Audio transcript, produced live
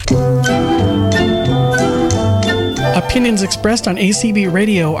Opinions expressed on ACB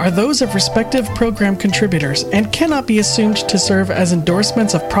Radio are those of respective program contributors and cannot be assumed to serve as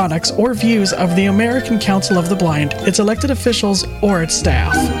endorsements of products or views of the American Council of the Blind, its elected officials, or its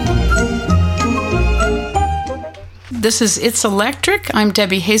staff. This is It's Electric. I'm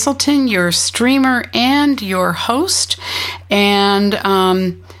Debbie Hazelton, your streamer and your host. And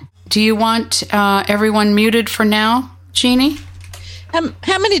do you want everyone muted for now, Jeannie?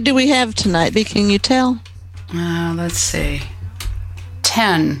 How many do we have tonight? Can you tell? Let's see.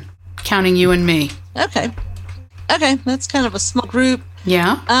 10, counting you and me. Okay, that's kind of a small group.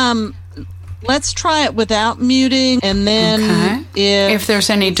 Yeah. Let's try it without muting, and then if there's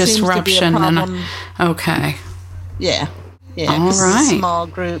any disruption, then okay. Yeah. All right. It's a small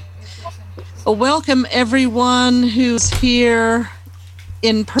group. Well, welcome everyone who's here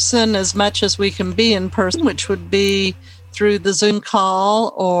in person as much as we can be in person, which would be through the Zoom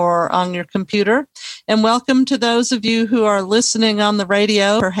call or on your computer. And welcome to those of you who are listening on the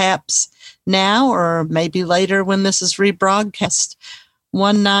radio, perhaps now or maybe later when this is rebroadcast.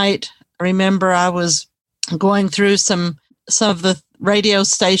 One night, I remember I was going through some of the radio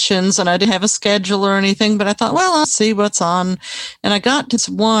stations, and I didn't have a schedule or anything, but I thought, well, I'll see what's on. And I got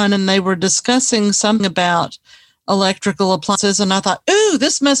to one, and they were discussing something about electrical appliances, and I thought, ooh,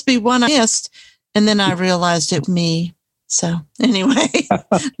 this must be one I missed. And then I realized it was me. So anyway,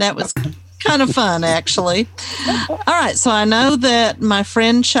 that was kind of fun, actually. All right, so I know that my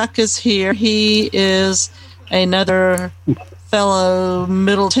friend Chuck is here. He is another fellow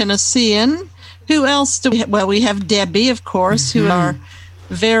Middle Tennessean. Who else do we have? Well, we have Debbie, of course, who are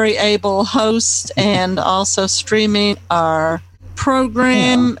very able host and also streaming our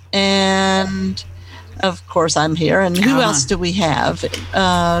program. Yeah. And, of course, I'm here. And who else do we have? Go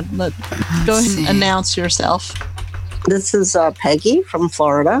ahead and announce yourself. This is Peggy from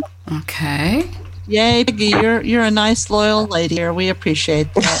Florida. Okay. Yay, Peggy. You're a nice, loyal lady here. We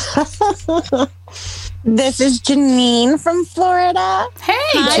appreciate that. This is Janine from Florida. Hey,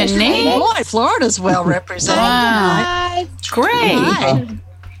 hi, Janine. Boy, Florida's well represented. Wow. Great. Hi.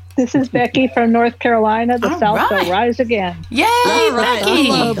 This is Becky from North Carolina. The South will rise again. Yay, All right. Becky.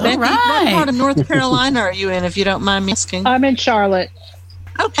 Hello, Becky. Right. What part of North Carolina are you in, if you don't mind me asking? I'm in Charlotte.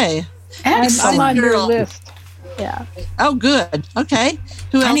 Okay. I'm on your list. Yeah. Oh, good. Okay.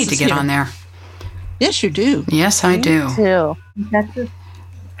 Who else I need to get here? on there. Yes, you do. Yes, I do. Too.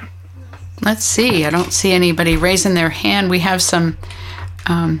 Let's see. I don't see anybody raising their hand. We have some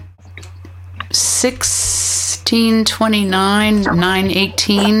 1629,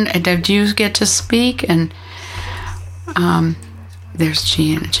 918. Did you get to speak? And there's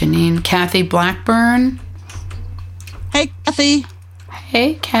Janine. Kathy Blackburn. Hey, Kathy.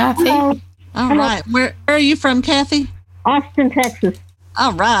 Hey, Kathy. Hello. All right. Where are you from, Kathy? Austin, Texas.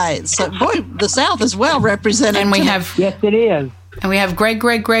 All right. So, boy, the South is well represented. And we have... Yes, it is. And we have Greg.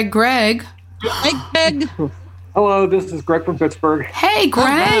 Hey, Greg. Hello, this is Greg from Pittsburgh. Hey, Greg.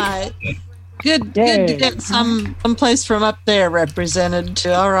 All right. Good to get some place from up there represented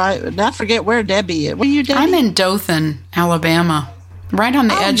too. All right. Now I forget where Debbie is. Where are you, Debbie? I'm in Dothan, Alabama. Right on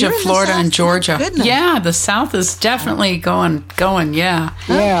the edge of Florida and Georgia. Goodness. Yeah, the South is definitely going, yeah.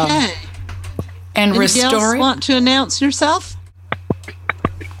 Okay. And Anybody else restoring. Want to announce yourself?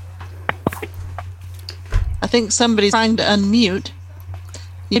 I think somebody's trying to unmute.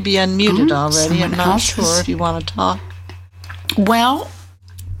 You'd be unmuted already. I'm not sure if you want to talk. Well,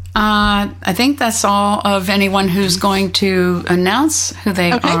 I think that's all of anyone who's going to announce who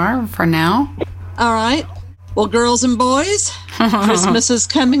they are for now. All right. Well, girls and boys, Christmas is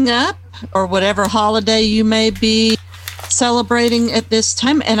coming up, or whatever holiday you may be celebrating at this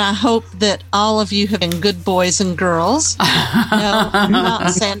time, and I hope that all of you have been good boys and girls. No, I'm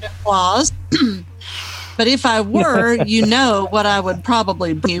not Santa Claus. But if I were, you know what I would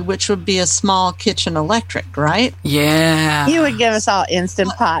probably bring you, which would be a small kitchen electric, right? Yeah. You would give us all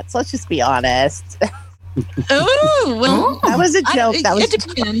Instant Pots. Let's just be honest. Ooh, well, that was a joke. It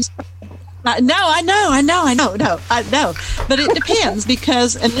depends. No, I know. But it depends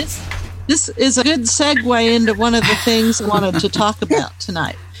because, and this is a good segue into one of the things I wanted to talk about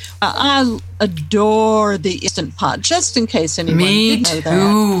tonight. I adore the Instant Pot, just in case anyone didn't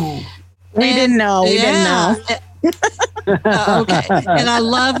know that. We didn't know. Okay. And I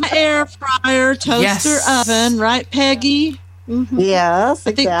love my air fryer, toaster oven, right, Peggy? Mm-hmm. Yes,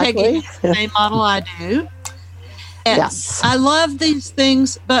 I think Peggy has the same model I do. And yes. I love these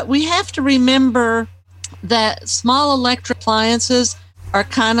things, but we have to remember that small electric appliances are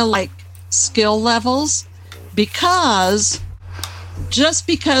kind of like skill levels, because just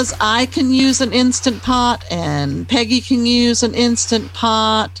because I can use an Instant Pot and Peggy can use an Instant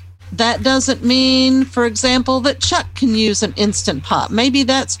Pot that doesn't mean, for example, that Chuck can use an Instant Pot. Maybe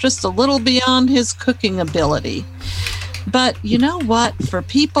that's just a little beyond his cooking ability. But you know what? For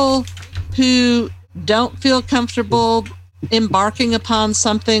people who don't feel comfortable embarking upon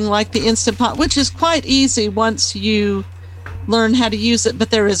something like the Instant Pot, which is quite easy once you learn how to use it,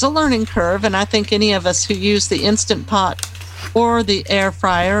 but there is a learning curve, and I think any of us who use the Instant Pot or the air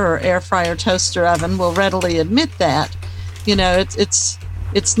fryer or air fryer toaster oven will readily admit that. You know,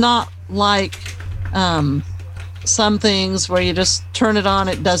 it's not like some things where you just turn it on,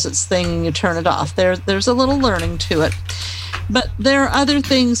 it does its thing, and you turn it off. There's a little learning to it. But there are other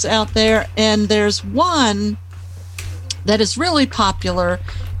things out there, and there's one that is really popular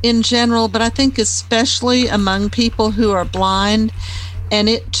in general, but I think especially among people who are blind, and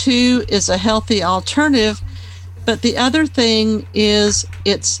it too is a healthy alternative. But the other thing is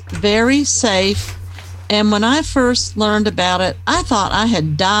it's very safe. And when I first learned about it, I thought I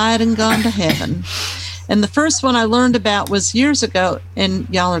had died and gone to heaven. And the first one I learned about was years ago, and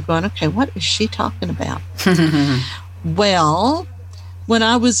y'all are going, okay, what is she talking about? Well, when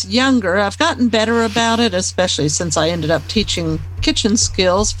I was younger, I've gotten better about it, especially since I ended up teaching kitchen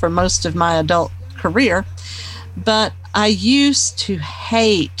skills for most of my adult career. But I used to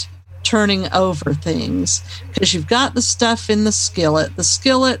hate turning over things because you've got the stuff in the skillet. The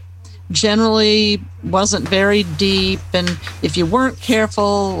skillet generally wasn't very deep, and if you weren't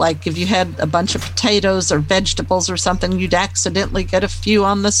careful, like if you had a bunch of potatoes or vegetables or something, you'd accidentally get a few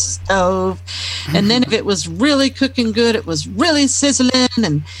on the stove. And then if it was really cooking good, it was really sizzling,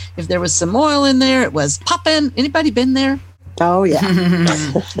 and if there was some oil in there, it was popping. Anybody been there? Oh yeah.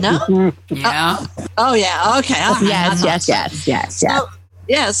 No? Yeah. Oh yeah, okay.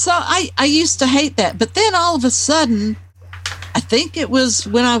 Yes. So I used to hate that, but then all of a sudden, I think it was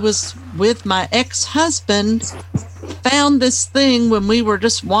when I was with my ex-husband, found this thing when we were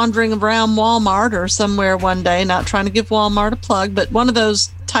just wandering around Walmart or somewhere one day, not trying to give Walmart a plug, but one of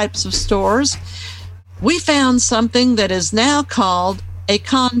those types of stores. We found something that is now called a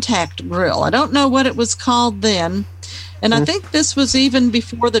contact grill. I don't know what it was called then, and I think this was even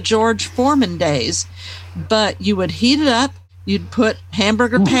before the George Foreman days, but you would heat it up, you'd put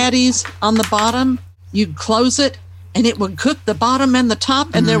hamburger patties on the bottom, you'd close it, and it would cook the bottom and the top,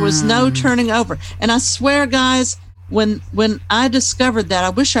 and there was no turning over. And I swear, guys, when I discovered that, I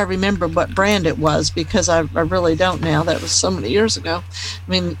wish I remembered what brand it was, because I really don't now. That was so many years ago. I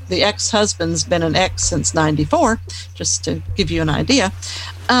mean, the ex-husband's been an ex since 94, just to give you an idea.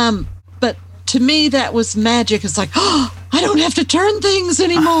 But to me, that was magic. It's like, oh, I don't have to turn things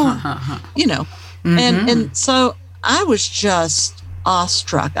anymore, you know. And so I was just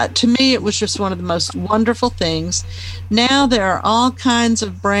awestruck. To me, it was just one of the most wonderful things. Now there are all kinds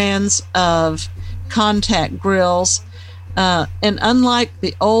of brands of contact grills, and unlike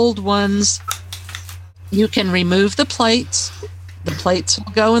the old ones, you can remove the plates. The plates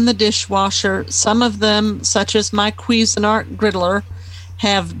will go in the dishwasher. Some of them, such as my Cuisinart Griddler,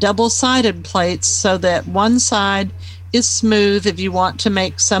 have double-sided plates so that one side is smooth if you want to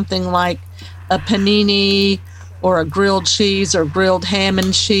make something like a panini or a grilled cheese or grilled ham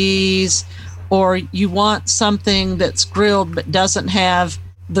and cheese, or you want something that's grilled but doesn't have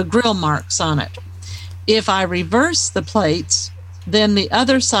the grill marks on it. If I reverse the plates, then the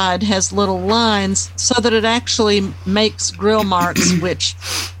other side has little lines so that it actually makes grill marks, which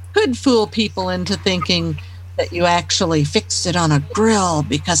could fool people into thinking that you actually fixed it on a grill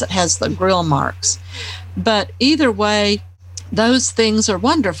because it has the grill marks. But either way, those things are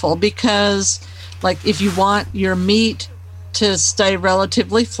wonderful because, like, if you want your meat to stay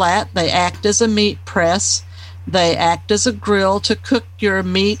relatively flat, they act as a meat press. They act as a grill to cook your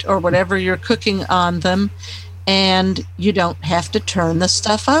meat or whatever you're cooking on them, and you don't have to turn the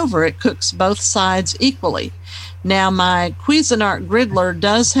stuff over. It cooks both sides equally. Now, my Cuisinart Griddler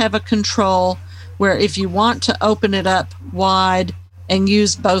does have a control where if you want to open it up wide and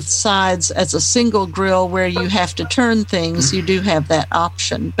use both sides as a single grill where you have to turn things, you do have that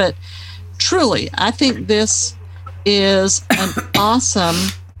option. But truly, I think this is an awesome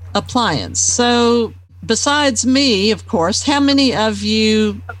appliance. So besides me, of course, how many of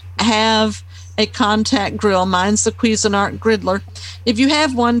you have a contact grill? Mine's the Cuisinart Griddler. If you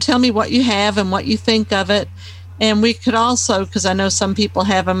have one, tell me what you have and what you think of it. And we could also, because I know some people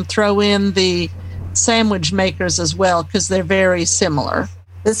have them, throw in the sandwich makers as well, because they're very similar.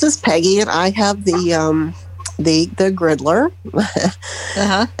 This is Peggy, and I have the Griddler,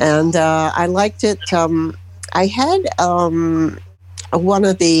 and I liked it. I had one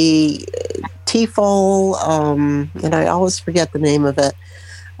of the Tefal, and I always forget the name of it.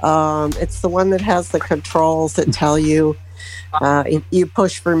 It's the one that has the controls that tell you you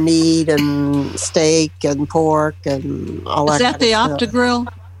push for meat and steak and pork and all that. Is that the OptiGrill?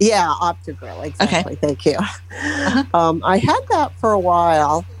 Yeah, OptiGrill, exactly. Okay. Thank you. I had that for a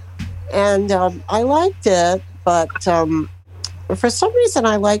while, and I liked it, but for some reason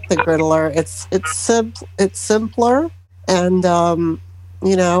I like the Griddler. It's simpler, and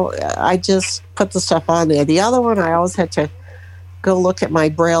I just put the stuff on there. The other one, I always had to go look at my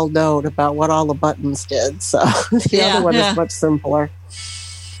Braille note about what all the buttons did. So the other one is much simpler.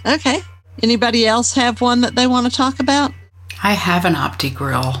 Okay. Anybody else have one that they want to talk about? I have an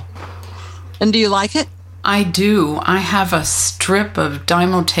OptiGrill. And do you like it? I do. I have a strip of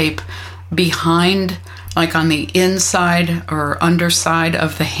Dymo tape behind, like on the inside or underside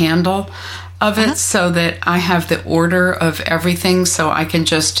of the handle of it, so that I have the order of everything, so I can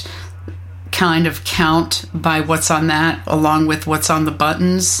just kind of count by what's on that along with what's on the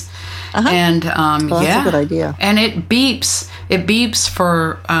buttons. And that's a good idea. And it beeps. It beeps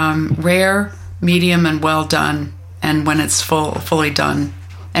for rare, medium, and well done, and when it's fully done,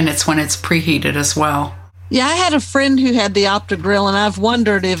 and it's when it's preheated as well. Yeah, I had a friend who had the OptiGrill, and I've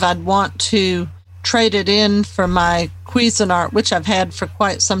wondered if I'd want to trade it in for my Cuisinart, which I've had for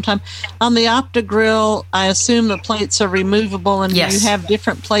quite some time. On the OptiGrill, I assume the plates are removable, and Yes. you have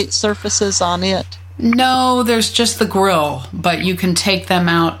different plate surfaces on it. No, there's just the grill, but you can take them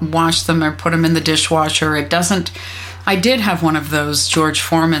out and wash them or put them in the dishwasher. It doesn't. I did have one of those George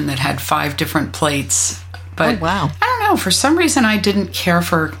Foreman that had 5 different plates, but wow. I don't know. For some reason, I didn't care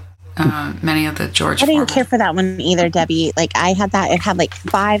for many of the George Foreman. I didn't care for that one either, Debbie. Like, I had that. It had like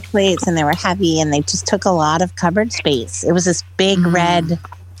 5 plates, and they were heavy, and they just took a lot of cupboard space. It was this big red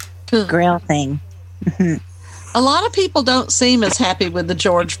grill thing. A lot of people don't seem as happy with the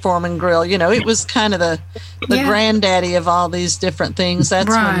George Foreman grill. You know, it was kind of the granddaddy of all these different things. That's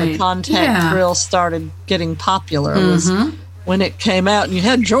when the contact grill started getting popular. Was when it came out, and you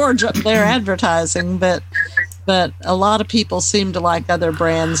had George up there advertising, but a lot of people seem to like other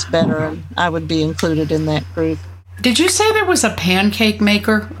brands better, and I would be included in that group. Did you say there was a pancake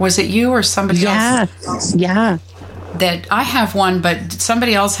maker? Was it you or somebody else? Yeah. That I have one, but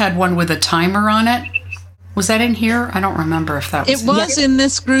somebody else had one with a timer on it. Was that in here? I don't remember if that was. It was in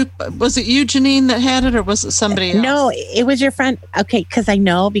this group. Was it you, Janine, that had it, or was it somebody else? No, it was your friend. Okay, because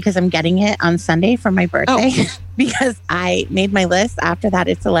I'm getting it on Sunday for my birthday. Because I made my list after that.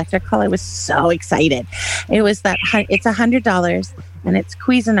 It's electrical. I was so excited. It was it's $100, and it's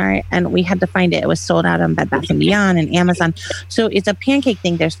Cuisinart, and we had to find it. It was sold out on Bed Bath & Beyond and Amazon. So it's a pancake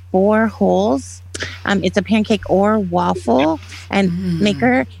thing. There's 4 holes. It's a pancake or waffle and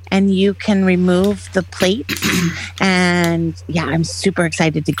maker, and you can remove the plate. And I'm super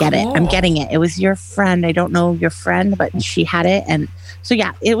excited to get it. I'm getting it. It was your friend. I don't know your friend, but she had it. And so,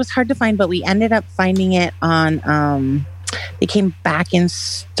 it was hard to find, but we ended up finding it on, they came back in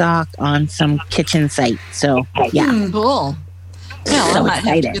stock on some kitchen site. So, Cool. Well, I might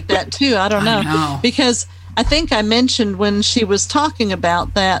have to get that too. I don't know. Because I think I mentioned when she was talking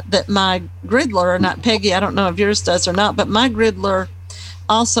about that my Griddler, not Peggy, I don't know if yours does or not, but my Griddler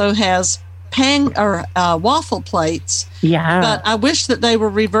also has waffle plates. Yeah. But I wish that they were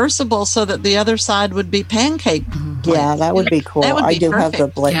reversible so that the other side would be pancake plates. Yeah, that would be cool. That would be have the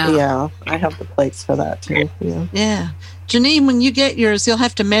plate. Yeah. I have the plates for that too. Yeah. Janine, when you get yours, you'll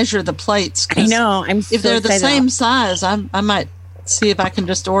have to measure the plates. I know. If they're the same size, I might see if I can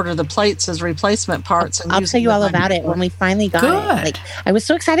just order the plates as replacement parts. And I'll tell you all about it when we finally got it. Like, I was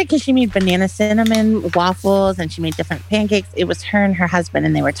so excited because she made banana cinnamon waffles, and she made different pancakes. It was her and her husband,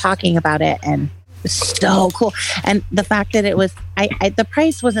 and they were talking about it, and it was so cool. And the fact that it was, the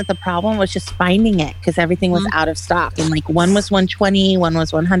price wasn't the problem, it was just finding it, because everything was out of stock. And like, one was $120, one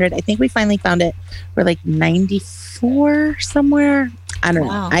was $100. I think we finally found it for like $94 somewhere. I don't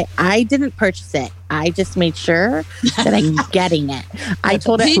know. I didn't purchase it. I just made sure that I'm getting it. I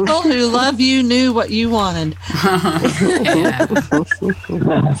told people who love you knew what you wanted.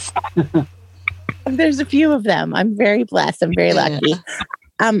 There's a few of them. I'm very blessed. I'm very lucky.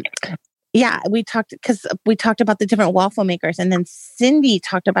 We talked about the different waffle makers, and then Cindy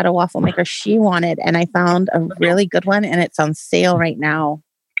talked about a waffle maker she wanted, and I found a really good one, and it's on sale right now.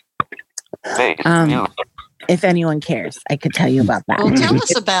 If anyone cares, I could tell you about that. Well, tell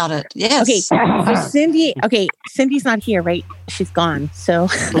us about it. Yes. Okay. So Cindy's not here, right? She's gone. So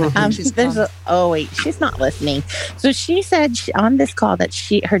she's not listening. So she said on this call that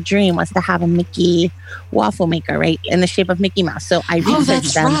her dream was to have a Mickey waffle maker, right, in the shape of Mickey Mouse. So I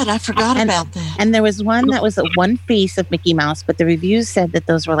researched them. Right. I forgot about that. And there was one that was one face of Mickey Mouse, but the reviews said that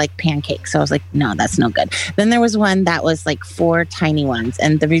those were like pancakes. So I was like, no, that's no good. Then there was one that was like 4 tiny ones,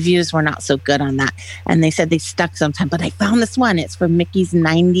 and the reviews were not so good on that. And they said they stuck sometime. But I found this one. It's for Mickey's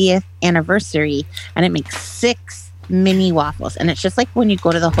 90th anniversary, and it makes 6 mini waffles. And it's just like when you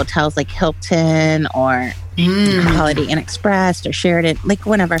go to the hotels like Hilton or Holiday Inn Express or Sheraton, like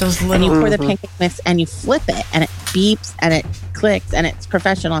whenever, and you pour the pancake mix and you flip it and it beeps and it clicks and it's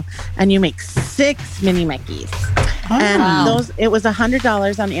professional, and you make 6 mini Mickeys. And those, it was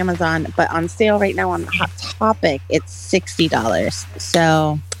 $100 on Amazon, but on sale right now on Hot Topic, it's $60.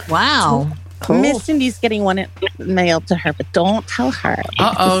 So wow. Cool. Miss Cindy's getting one mailed to her, but don't tell her.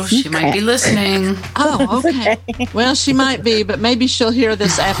 She might be listening. Oh, okay. Well, she might be, but maybe she'll hear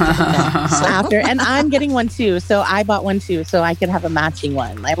this after the day. So. After, and I'm getting one too, so I bought one too, so I could have a matching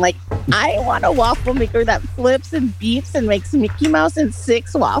one. I'm like, I want a waffle maker that flips and beeps and makes Mickey Mouse and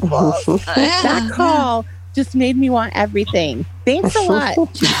 6 waffles. That call just made me want everything. Thanks a lot.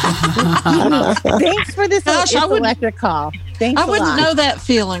 Thanks for this electric call. Thanks a lot. I wouldn't know that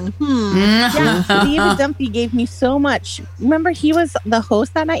feeling. Yeah, David Dumpy gave me so much. Remember, he was the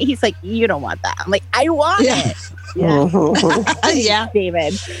host that night. He's like, you don't want that. I'm like, I want it. Yeah. Yeah.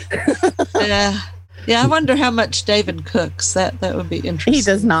 David. Yeah, I wonder how much David cooks. That would be interesting. He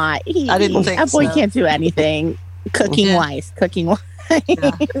does not. I didn't think that boy can't do anything cooking wise.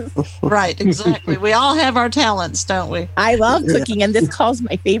 Yeah. Right, exactly. We all have our talents, don't we? I love cooking, and this call's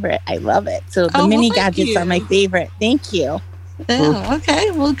my favorite. I love it. So the mini gadgets are my favorite. Thank you. Yeah, okay.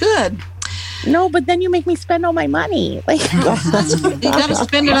 Well, good. No, but then you make me spend all my money. Like you got to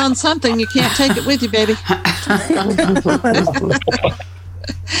spend it on something. You can't take it with you, baby.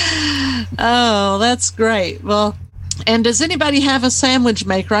 Oh, that's great. Well, and does anybody have a sandwich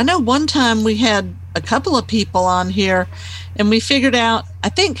maker? I know one time we had a couple of people on here, and we figured out, I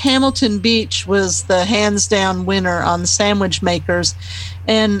think Hamilton Beach was the hands down winner on sandwich makers.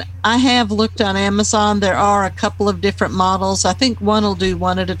 And I have looked on Amazon. There are a couple of different models. I think one will do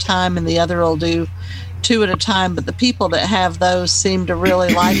 1 at a time and the other will do 2 at a time. But the people that have those seem to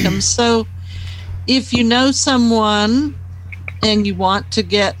really like them. So if you know someone and you want to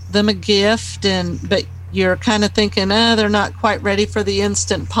get them a gift, but you're kind of thinking, they're not quite ready for the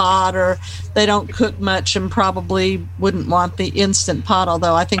Instant Pot, or they don't cook much and probably wouldn't want the Instant Pot,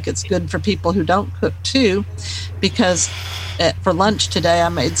 although I think it's good for people who don't cook too, because for lunch today I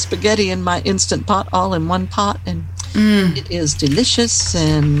made spaghetti in my Instant Pot, all in one pot, and it is delicious,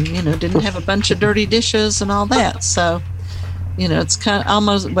 and didn't have a bunch of dirty dishes and all that. So it's kind of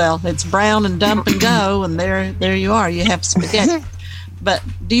almost, it's brown and dump and go, and there you are, you have spaghetti. But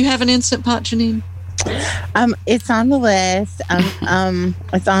do you have an Instant Pot, Janine? It's on the list.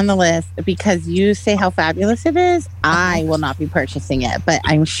 It's on the list because you say how fabulous it is. I will not be purchasing it, but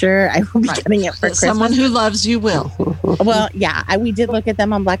I'm sure I will be getting it for Christmas. Someone who loves you will. Well, yeah, we did look at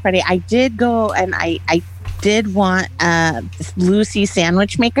them on Black Friday. I did go and I did want Lucy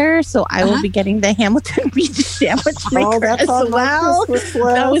sandwich maker, so I will be getting the Hamilton Beach sandwich maker as well.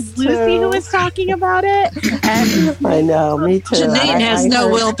 That was Lucy who was talking about it. And I know, me too. Janine has no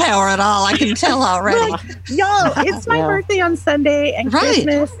willpower at all. I can tell already. Y'all, it's my birthday on Sunday and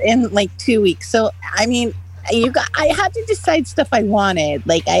Christmas in like 2 weeks. So I mean, I had to decide stuff I wanted.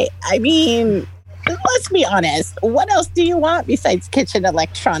 Like I mean, let's be honest. What else do you want besides kitchen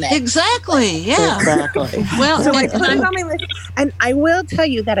electronics? Exactly. Yeah. Exactly. Well, so I put it on my list, and I will tell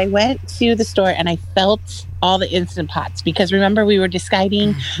you that I went to the store and I felt all the Instant Pots, because remember we were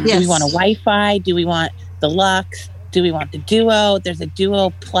deciding: do we want a Wi-Fi? Do we want the Luxe? Do we want the Duo? There's a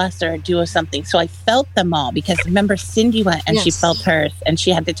Duo Plus or a Duo something. So I felt them all, because remember Cindy went and she felt hers and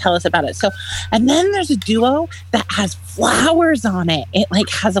she had to tell us about it. So, and then there's a Duo that has flowers on it. It like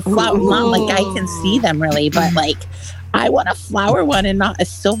has a flower. Not like I can see them really, but like I want a flower one and not a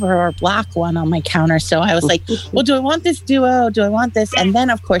silver or black one on my counter. So I was like, well, do I want this Duo? Do I want this? And then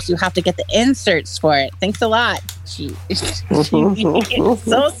of course you have to get the inserts for it. Thanks a lot. It's so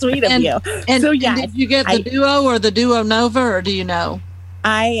sweet of you. And, so yeah, did you get the Duo or the Duo Nova, or do you know?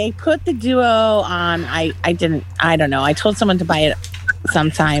 I put the Duo on. I don't know. I told someone to buy it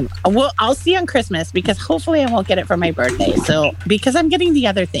sometime. Well, I'll see on Christmas, because hopefully I won't get it for my birthday. So because I'm getting the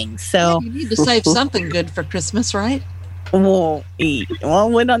other things. So you need to save something good for Christmas, right? Well, we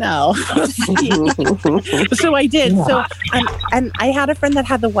don't know. So I did. So, and I had a friend that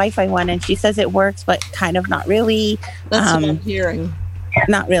had the Wi-Fi one, and she says it works, but kind of not really. That's what I'm hearing.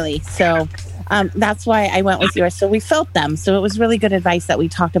 Not really. So that's why I went with yours. So we felt them. So it was really good advice that we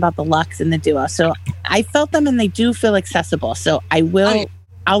talked about the Luxe and the Duo. So I felt them, and they do feel accessible. So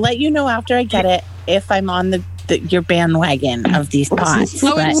I'll let you know after I get it if I'm on the your bandwagon of these pots.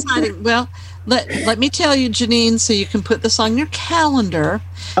 So exciting. Well, let me tell you, Janine, so you can put this on your calendar.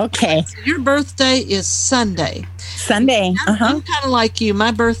 Okay. So your birthday is Sunday. Sunday. I'm kind of like you.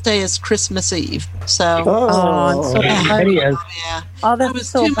 My birthday is Christmas Eve. So. Oh, so bad. Yeah. Oh, that's I was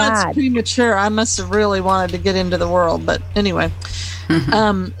so 2 months bad. premature. I must have really wanted to get into the world, but anyway.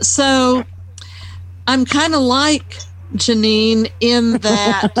 So I'm kind of like Janine in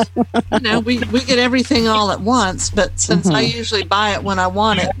that, we get everything all at once, but since I usually buy it when I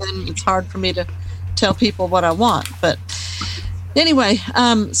want it, then it's hard for me to tell people what I want. But anyway,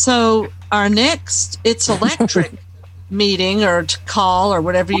 so our next It's Electric meeting or call or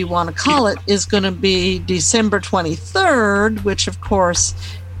whatever you want to call it is going to be December 23rd, which of course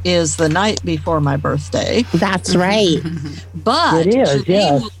is the night before my birthday. That's right. But It is, Janine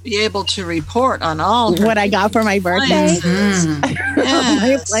yes. will be able to report on all her What I got for my birthday. appliances. My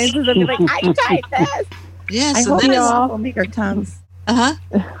Yes. appliances will be like, I tried this. Yes. I and hope that you is- all maker comes.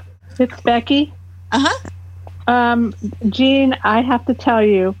 It's Becky. Jean, I have to tell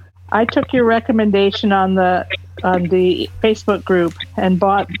you, I took your recommendation on the Facebook group and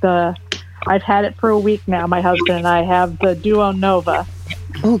bought I've had it for a week now. My husband and I have the Duo Nova,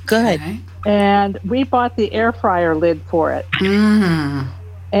 Oh, good. Okay. and we bought the air fryer lid for it, and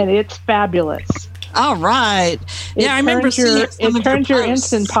it's fabulous. All right. Yeah, I remember seeing some it of turns your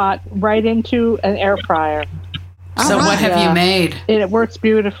posts. Instant Pot right into an air fryer. So All what right. have you made? It works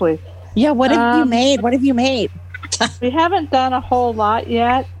beautifully. Yeah, what have you Um, made? What have you made? We haven't done a whole lot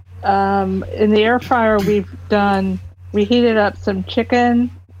yet. In the air fryer, we heated up some chicken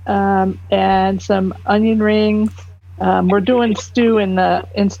and some onion rings. We're doing stew in the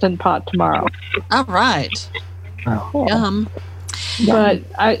Instant Pot tomorrow. All right. Yum. But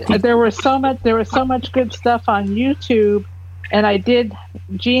there was so much good stuff on YouTube, and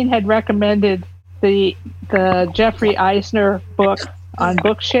Jean had recommended the Jeffrey Eisner book on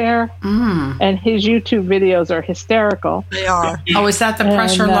Bookshare, and his YouTube videos are hysterical. They are. Oh, is that the And,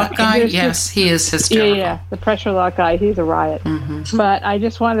 pressure luck guy? there's Yes, he is hysterical. Yeah, the pressure lock guy, he's a riot. But I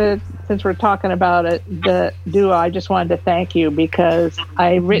just wanted, since we're talking about it, the Duo, I just wanted to thank you because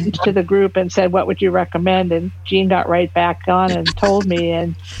I written to the group and said, what would you recommend? And Jean got right back on and told me,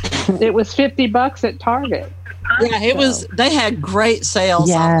 and it was $50 at Target. Yeah, it was. They had great sales.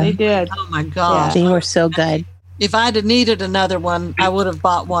 Yeah. On They it. did. Oh my God. They were so good. If I'd have needed another one, I would have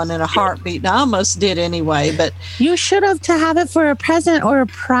bought one in a heartbeat. And I almost did anyway, but You should have to have it for a present or a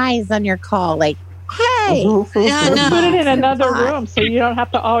prize on your call. Like, hey, yeah, I know. Put it in another room so you don't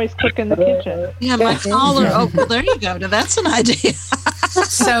have to always cook in the kitchen. Yeah, my caller. Oh, well, there you go. Now that's an idea.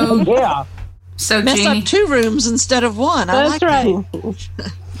 So, Yeah. so Mess Jeannie, up 2 rooms instead of 1. I That's like right.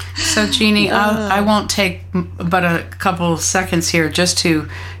 So, Jeannie, I won't take but a couple seconds here just to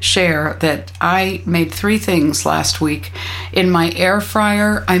share that I made 3 things last week. In my air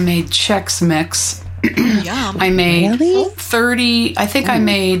fryer, I made Chex Mix. that. Yum. I made Really? 30, I think I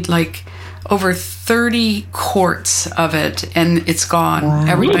made like over 30 quarts of it, and it's gone. Wow.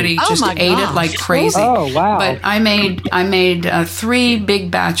 Everybody Oh just my ate it gosh. like crazy. Oh, wow. But I made 3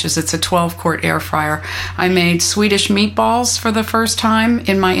 big batches. It's a 12-quart air fryer. I made Swedish meatballs for the first time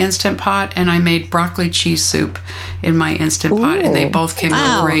in my Instant Pot, and I made broccoli cheese soup in my Instant Pot, and they both came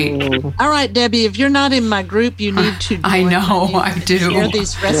out Wow. great. All right, Debbie, if you're not in my group, you need to join. I know, I do. Share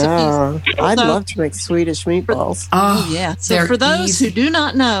these recipes. Yeah. I'd So- love to make Swedish meatballs. Oh, yeah. So they're for those easy. who do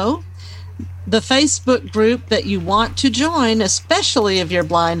not know, the Facebook group that you want to join, especially if you're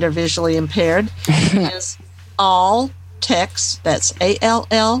blind or visually impaired, is All Text. That's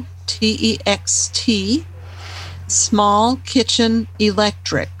ALLTEXT. Small Kitchen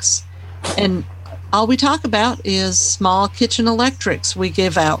Electrics. And all we talk about is small kitchen electrics. We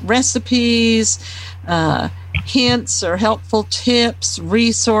give out recipes, hints or helpful tips,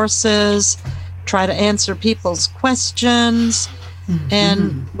 resources, try to answer people's questions.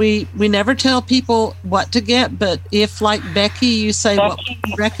 And we never tell people what to get, but if, like Becky, you say what we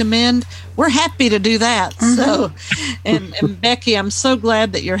recommend, we're happy to do that. So, and Becky, I'm so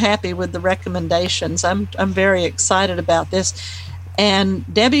glad that you're happy with the recommendations. I'm very excited about this. And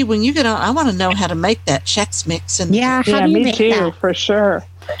Debbie, when you get on, I want to know how to make that Chex Mix. And yeah, how Yeah, do you me make too, that? for sure.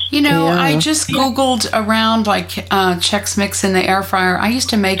 You know, Yeah. I just Googled around like Chex Mix in the air fryer. I used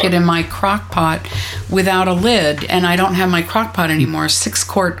to make it in my crock pot without a lid, and I don't have my crock pot anymore,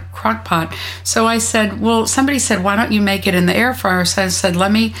 6-quart crock pot. So I said, well, somebody said, why don't you make it in the air fryer? So I said,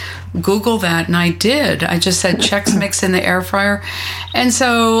 let me Google that, and I did. I just said Chex Mix in the air fryer. And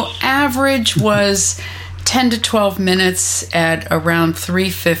so average was 10 to 12 minutes at around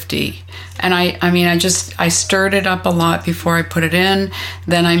 350. And I stirred it up a lot before I put it in.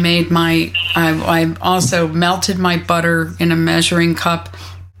 Then I also melted my butter in a measuring cup,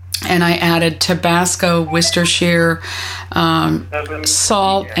 and I added Tabasco, Worcestershire,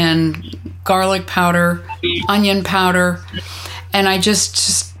 salt and garlic powder, onion powder, and I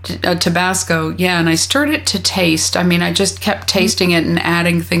just Tabasco, and I stirred it to taste. I just kept tasting it and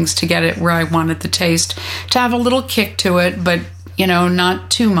adding things to get it where I wanted the taste to have a little kick to it, but not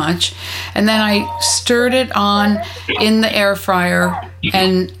too much. And then I stirred it on in the air fryer,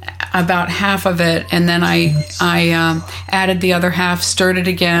 and about half of it, and then I added the other half, stirred it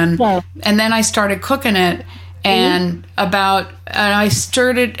again, and then I started cooking it. And I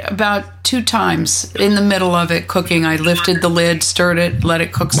stirred it about 2 times in the middle of it cooking. I lifted the lid, stirred it, let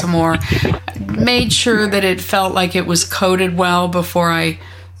it cook some more, made sure that it felt like it was coated well before I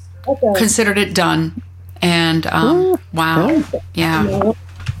considered it done. And wow, yeah.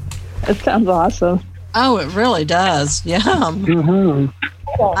 That sounds awesome. Oh, it really does. Yum. Mm-hmm.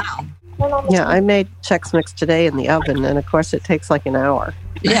 Wow. Yeah, I made Chex Mix today in the oven, and of course it takes like an hour.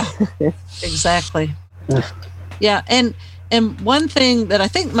 Yeah, exactly. Yeah, and one thing that I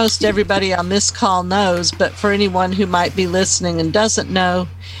think most everybody on this call knows, but for anyone who might be listening and doesn't know,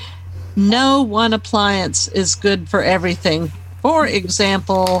 no one appliance is good for everything. For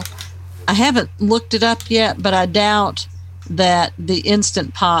example, I haven't looked it up yet, but I doubt that the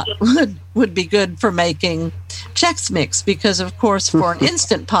Instant Pot would be good for making Chex Mix, because of course for an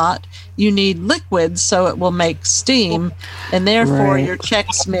Instant Pot you need liquids so it will make steam, and therefore your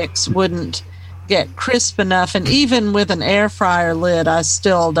Chex Mix wouldn't get crisp enough. And even with an air fryer lid, I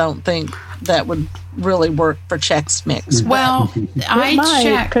still don't think that would really work for Chex Mix. Well, I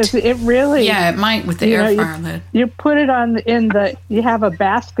checked, because it really, it might with the air fryer lid. You put it on you have a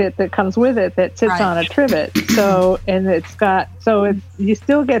basket that comes with it that sits on a trivet. So, and you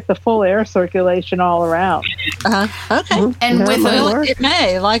still get the full air circulation all around. Okay. And with it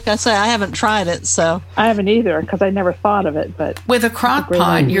may, like I say, I haven't tried it, so I haven't either, because I never thought of it. But with a crock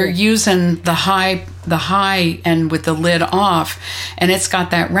pot, you're using the high and with the lid off, and it's got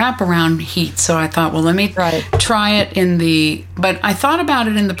that wraparound heat. So I thought, well, let me try it but I thought about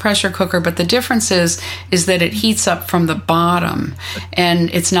it in the pressure cooker, but the difference is that it heats up from the bottom,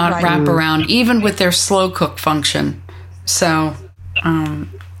 and it's not wraparound, even with their slow cook function. So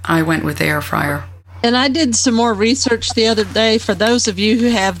I went with the air fryer. And I did some more research the other day for those of you who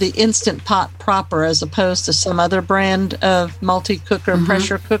have the Instant Pot proper as opposed to some other brand of multi-cooker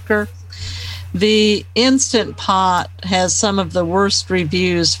pressure cooker. The Instant Pot has some of the worst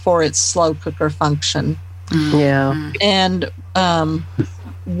reviews for its slow cooker function. Yeah. And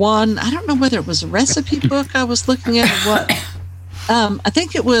one, I don't know whether it was a recipe book I was looking at or what. I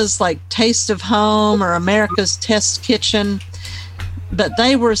think it was like Taste of Home or America's Test Kitchen. But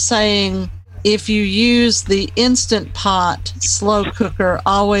they were saying if you use the Instant Pot slow cooker,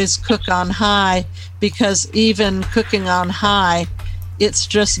 always cook on high, because even cooking on high, it's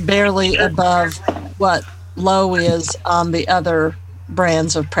just barely above what low is on the other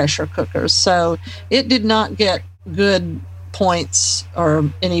brands of pressure cookers. So it did not get good points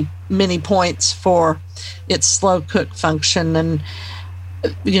or many points for its slow cook function. And,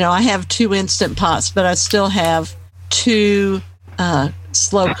 I have 2 Instant Pots, but I still have 2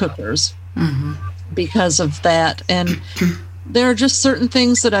 slow cookers because of that. And there are just certain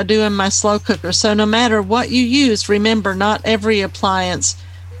things that I do in my slow cooker. So no matter what you use, remember, not every appliance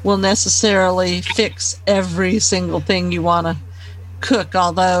will necessarily fix every single thing you want to cook,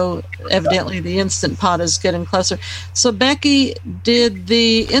 although evidently the Instant Pot is getting closer. So Becky, did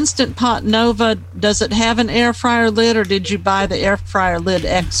the Instant Pot Nova, does it have an air fryer lid, or did you buy the air fryer lid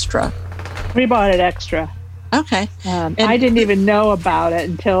extra? We bought it extra. Okay. And I didn't even know about it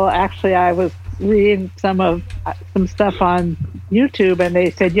until actually I was reading some stuff on YouTube, and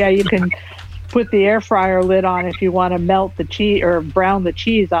they said, you can put the air fryer lid on if you want to melt the cheese or brown the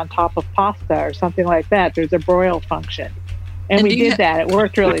cheese on top of pasta or something like that. There's a broil function. And we did that. It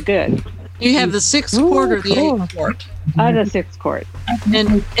worked really good. You have the 6-quart or the 8-quart? I had a 6-quart.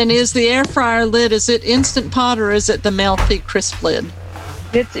 And is the air fryer lid, is it Instant Pot or is it the Melty Crisp lid?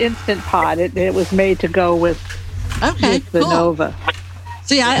 It's Instant Pot. It was made to go with the Nova.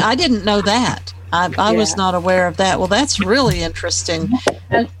 See, I didn't know that. I was not aware of that. Well, that's really interesting.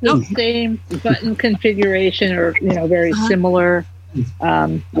 That's the same button configuration, or very similar.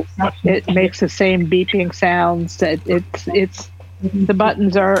 It makes the same beeping sounds. The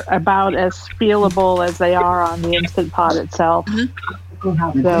buttons are about as feelable as they are on the Instant Pot itself.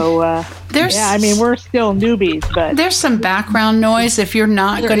 So, I mean, we're still newbies, but there's some background noise. If you're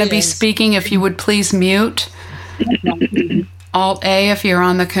not going to be speaking, if you would please mute. Alt A if you're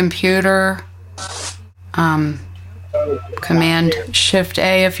on the computer. Command Shift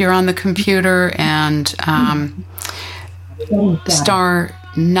A if you're on the computer, and star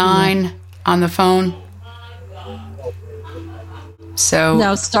 9 on the phone. So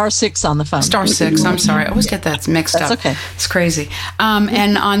no, star 6 on the phone. Star 6. I'm sorry, I always get that mixed up. That's okay. It's crazy.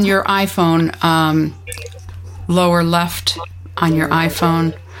 And on your iPhone, lower left on your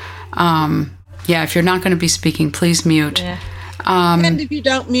iPhone. If you're not going to be speaking, please mute. Yeah. And if you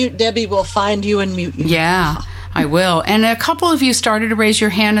don't mute, Debbie will find you and mute you. Yeah, I will. And a couple of you started to raise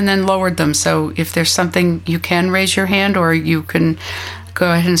your hand and then lowered them. So if there's something, you can raise your hand, or you can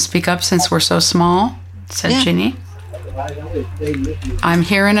go ahead and speak up since we're so small, said Ginny. I'm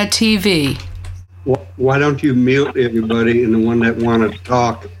hearing a TV. Why don't you mute everybody, and the one that want to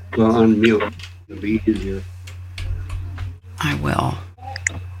talk will unmute? It'll be easier. I will.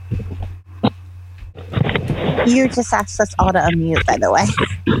 You just asked us all to unmute, by the way.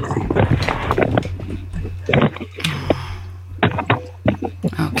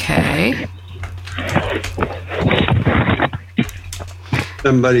 Okay.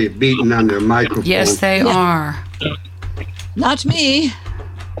 Somebody beating on their microphone. Yes, they are. Not me.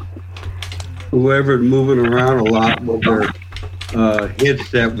 Whoever's moving around a lot with their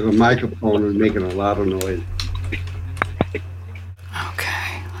headset with a microphone is making a lot of noise.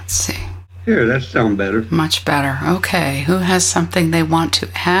 Okay, let's see. Here, that sounds better. Much better. Okay, who has something they want to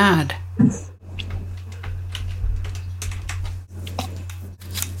add?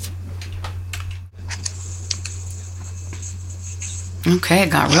 Okay, it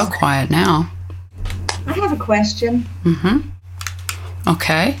got real quiet now. I have a question.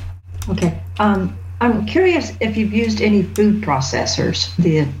 Okay. Okay. I'm curious if you've used any food processors,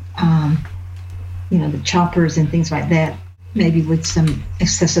 the choppers and things like that, maybe with some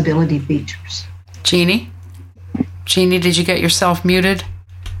accessibility features. Jeannie, did you get yourself muted?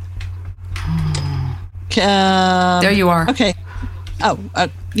 There you are. Okay. Oh,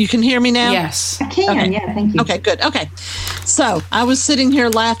 you can hear me now? Yes. I can, okay. Yeah, thank you. Okay, good. Okay. So I was sitting here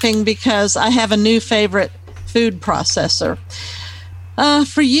laughing because I have a new favorite food processor.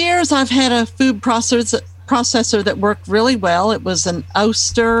 For years, I've had a food processor that worked really well. It was an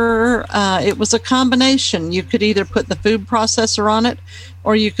Oster. It was a combination. You could either put the food processor on it,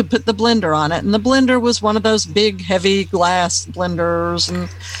 or you could put the blender on it. And the blender was one of those big, heavy glass blenders. And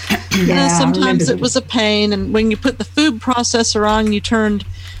sometimes it was a pain. And when you put the food processor on, you turned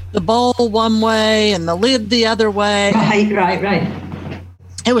the bowl one way and the lid the other way. Right.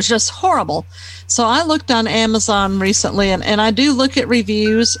 It was just horrible. So I looked on Amazon recently, and I do look at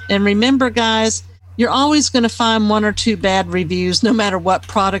reviews. And remember, guys, you're always going to find one or two bad reviews, no matter what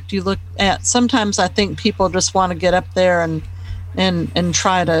product you look at. Sometimes I think people just want to get up there and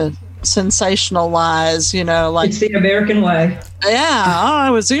try to sensationalize, like it's the American way. Yeah,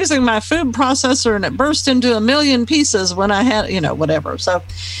 I was using my food processor and it burst into a million pieces when I had, whatever. So,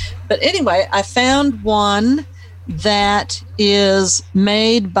 but anyway, I found one that is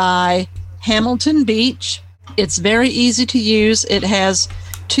made by Hamilton Beach. It's very easy to use. It has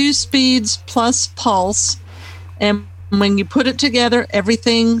 2 speeds plus pulse, and when you put it together,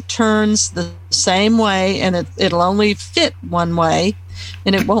 everything turns the same way, and it'll only fit one way,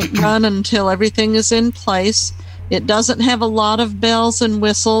 and it won't run until everything is in place. It doesn't have a lot of bells and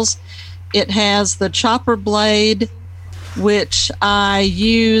whistles. It has the chopper blade, which I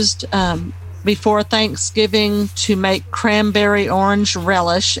used before Thanksgiving to make cranberry orange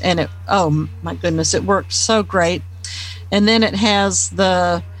relish, and oh my goodness, it worked so great. And then it has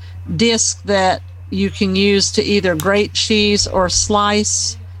the disc that you can use to either grate cheese or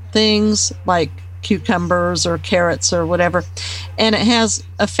slice things like cucumbers or carrots or whatever. And it has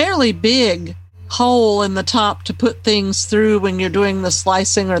a fairly big hole in the top to put things through when you're doing the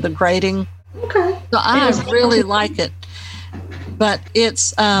slicing or the grating. Okay. So I really like it. But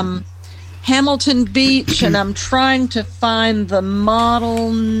it's Hamilton Beach, and I'm trying to find the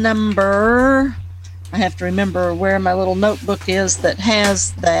model number. I have to remember where my little notebook is that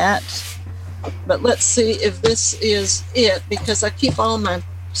has that. But let's see if this is it, because I keep all my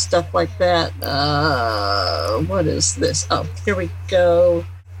stuff like that. What is this? Oh, here we go.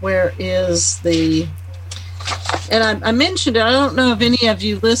 Where is the... And I mentioned it. I don't know if any of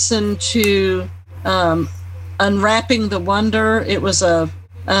you listened to Unwrapping the Wonder. It was a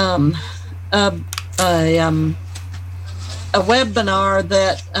webinar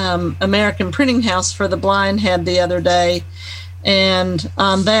that American Printing House for the Blind had the other day, And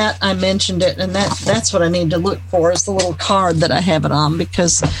on that, I mentioned it, and that's what I need to look for is the little card that I have it on,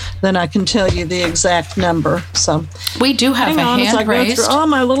 because then I can tell you the exact number. So we do have a hand raised. Go through all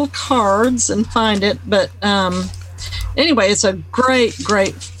my little cards and find it. But anyway, it's a great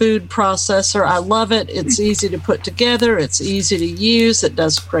food processor. I love it. It's easy to put together. It's easy to use. It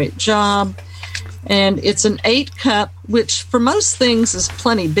does a great job. And it's an 8-cup, which for most things is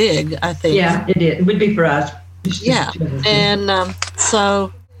plenty big, I think. Yeah, it is. It would be for us. Yeah, and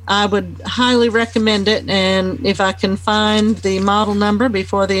so I would highly recommend it. And if I can find the model number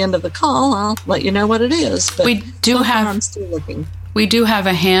before the end of the call, I'll let you know what it is. But I'm still looking. We do have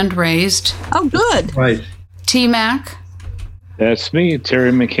a hand raised. Oh, good. Right. T-Mac. That's me, Terry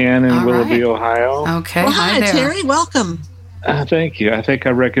McCann in Willoughby, Ohio. Okay. Well, hi there. Terry. Welcome. Thank you. I think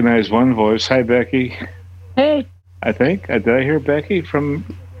I recognize one voice. Hi, Becky. Hey. I think. Did I hear Becky from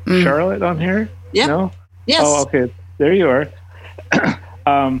Charlotte on here? Yeah. No? Yes. Oh, okay. There you are.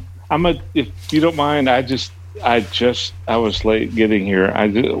 If you don't mind, I was late getting here.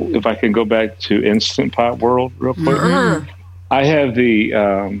 If I can go back to Instant Pot World real quick. Mm-hmm. I have the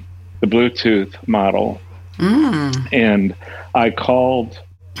Bluetooth model, and I called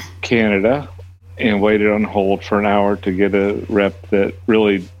Canada and waited on hold for an hour to get a rep that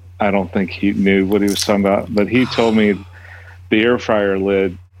really, I don't think he knew what he was talking about, but he told me the air fryer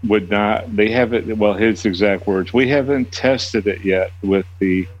lid would not, they haven't, well, his exact words, we haven't tested it yet with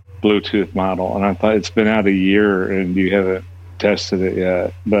the Bluetooth model. And I thought, it's been out a year and you haven't tested it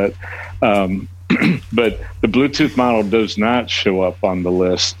yet. But but the Bluetooth model does not show up on the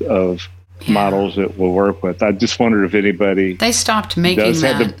list of models it will work with. I just wondered if anybody... They stopped making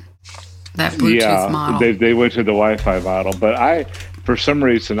that Bluetooth model. They went to the Wi-Fi model. But for some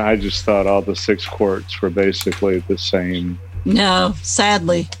reason, I just thought all the 6 quarts were basically the same. No,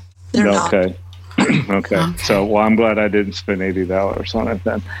 sadly, they're not. Okay. So, well, I'm glad I didn't spend $80 on it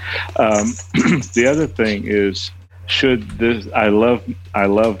then. The other thing is, I love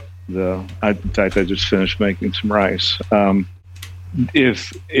in fact, I just finished making some rice.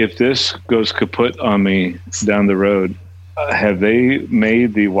 If this goes kaput on me down the road, have they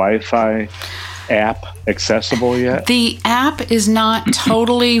made the Wi-Fi app accessible yet? The app is not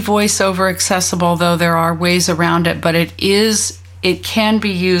totally voice-over accessible, though there are ways around it, but it can be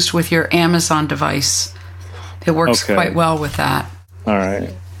used with your Amazon device. It works quite well with that. All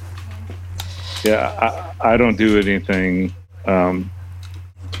right. Yeah, I don't do anything.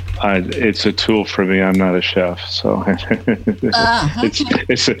 It's a tool for me. I'm not a chef, so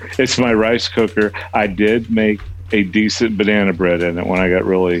it's my rice cooker. I did make a decent banana bread in it when I got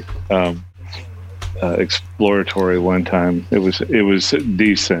really exploratory one time. It was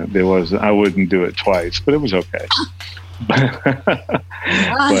decent. It was. I wouldn't do it twice, but it was okay.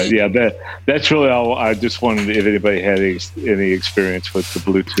 But yeah, that's really all. I just wanted if anybody had any experience with the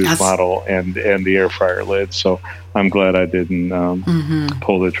Bluetooth model and the air fryer lid. So I'm glad I didn't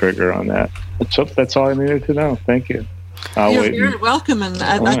pull the trigger on that. So that's all I needed to know. Thank you. You're very welcome, and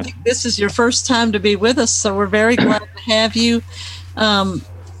I think this is your first time to be with us, so we're very glad to have you.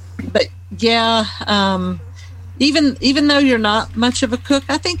 But yeah, even though you're not much of a cook,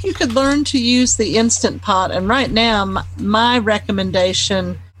 I think you could learn to use the Instant Pot. And right now, my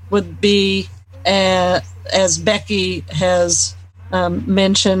recommendation would be, as Becky has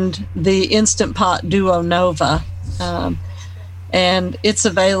mentioned, the Instant Pot Duo Nova, and it's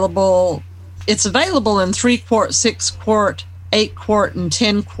available. It's available in 3-quart, 6-quart, 8-quart, and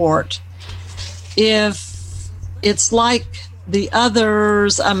 10-quart. If it's like the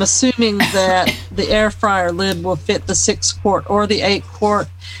others, I'm assuming that the air fryer lid will fit the 6-quart or the 8-quart.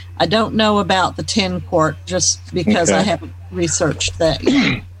 I don't know about the 10-quart just because I haven't researched that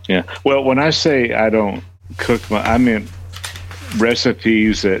yet. Yeah. Well, when I say I don't cook, I mean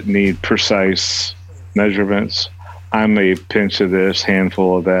recipes that need precise measurements. I'm a pinch of this,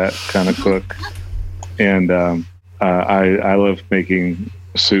 handful of that kind of cook. And I love making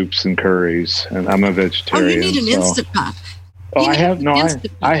soups and curries, and I'm a vegetarian. Oh, you need an Instant Pot. Oh, I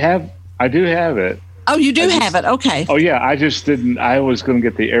have I do have it. Oh, you do have it. Okay. Oh, yeah. I just didn't. I was going to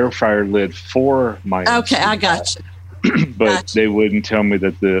get the air fryer lid for my. Okay, I got you. But they wouldn't tell me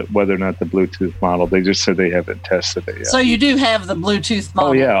that whether or not the Bluetooth model. They just said they haven't tested it yet. So you do have the Bluetooth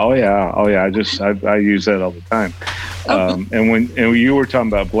model. Oh yeah. I use that all the time. Okay. And when you were talking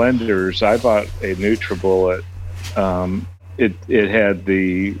about blenders, I bought a NutriBullet. It had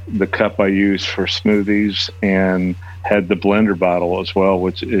the cup I use for smoothies and had the blender bottle as well,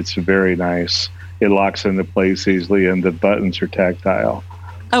 which it's very nice. It locks into place easily, and the buttons are tactile.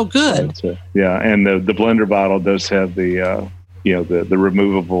 Oh, good. Yeah, and the blender bottle does have the the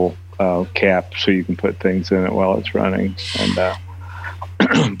removable cap so you can put things in it while it's running. And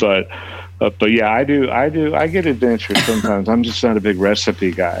but yeah, I get adventurous sometimes. I'm just not a big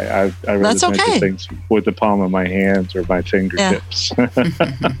recipe guy. I really make things with the palm of my hands or my fingertips.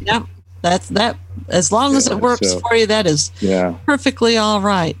 Yep. That's that. As long as it works for you, that is perfectly all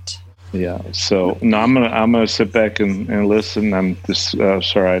right. Yeah. So no, I'm gonna sit back and listen. I'm just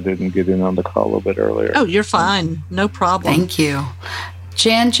sorry I didn't get in on the call a little bit earlier. Oh, you're fine. No problem. Thank you.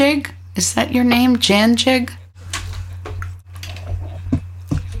 Janjig, is that your name? Janjig?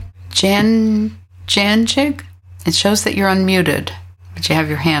 Janjig? It shows that you're unmuted, but you have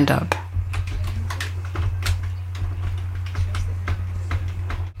your hand up.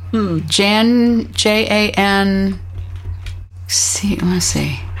 Jan, Jan, let's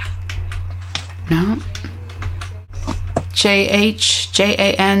see. No.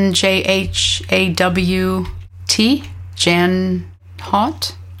 JHJANJHAWT? Jan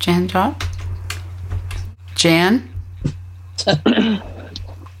Hot? Jan Dot? Jan?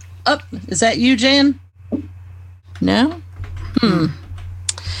 Is that you, Jan? No?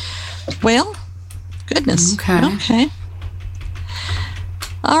 Well, goodness. Okay.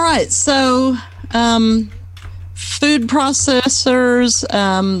 All right. So, food processors,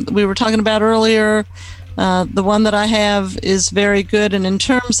 we were talking about earlier. The one that I have is very good. And in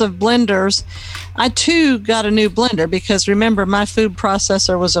terms of blenders, I too got a new blender because remember, my food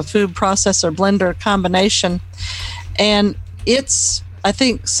processor was a food processor blender combination. And it's, I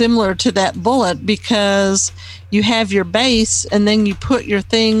think, similar to that bullet because you have your base and then you put your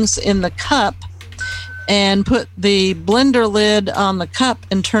things in the cup and put the blender lid on the cup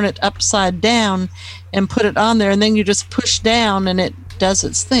and turn it upside down and put it on there, and then you just push down and it does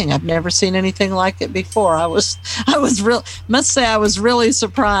its thing. I've never seen anything like it before. I was must say I was really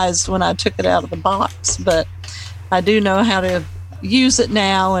surprised when I took it out of the box, but I do know how to use it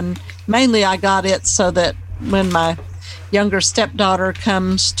now, and mainly I got it so that when my younger stepdaughter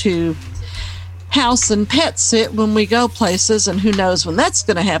comes to house and pet sit when we go places, and who knows when that's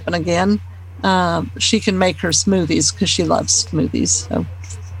going to happen again, she can make her smoothies because she loves smoothies. So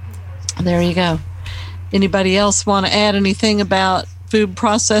there you go. Anybody else want to add anything about food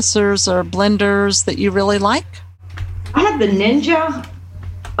processors or blenders that you really like? I have the Ninja.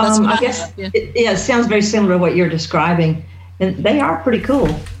 I guess it sounds very similar to what you're describing, and they are pretty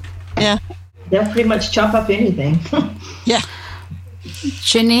cool. Yeah, they'll pretty much chop up anything. Yeah.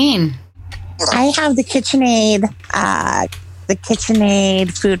 Janine, I have the KitchenAid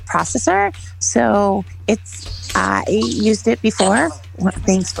food processor. So I used it before. Well,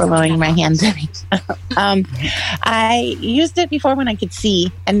 thanks for lowering my hand, Debbie. I used it before when I could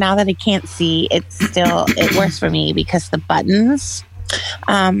see, and now that I can't see, it works for me because the buttons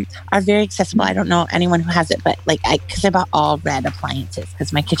are very accessible. I don't know anyone who has it, but because I bought all red appliances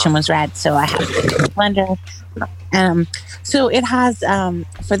because my kitchen was red, so I have a blender. So it has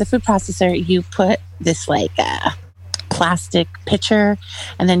for the food processor, you put this plastic pitcher,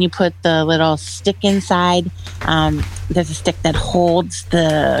 and then you put the little stick inside. There's a stick that holds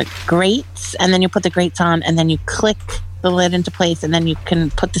the grates, and then you put the grates on, and then you click the lid into place, and then you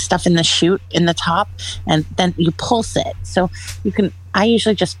can put the stuff in the chute in the top, and then you pulse it. So I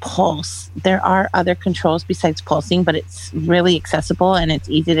usually just pulse. There are other controls besides pulsing, but it's really accessible and it's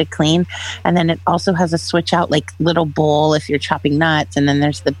easy to clean. And then it also has a switch out little bowl if you're chopping nuts, and then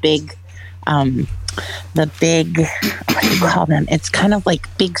there's the big what do you call them? It's kind of like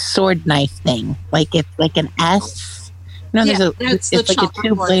big sword knife thing. It's like an S. It's like a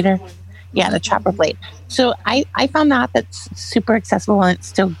two-blader. Yeah, the chopper blade. So I found that's super accessible and it's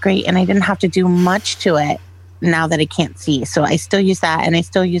still great, and I didn't have to do much to it now that I can't see. So I still use that, and I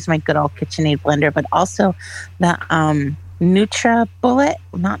still use my good old KitchenAid blender, but also the NutriBullet,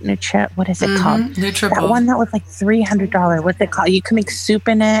 not Nutra, what is it called? NutriBullet. That one that was $300. What's it called? You can make soup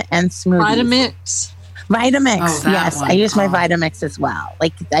in it and smoothies. Vitamix. Yes, one. I use my Vitamix as well.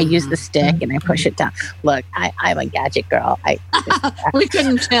 I use the stick and I push it down. Look, I'm a gadget girl. We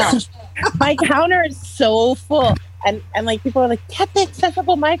couldn't tell. My counter is so full, and people are like, get the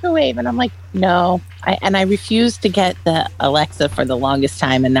accessible microwave, and I'm like, no. I refused to get the Alexa for the longest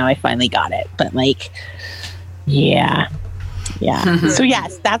time, and now I finally got it. But yeah. So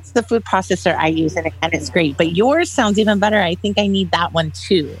yes, that's the food processor I use, and it's great. But yours sounds even better. I think I need that one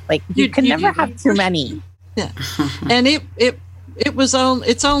too. You can never have too many. Yeah, and it was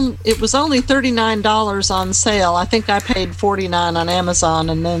only $39 on sale. I think I paid $49 on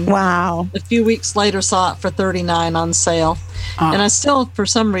Amazon, and then a few weeks later saw it for $39 on sale. And I still, for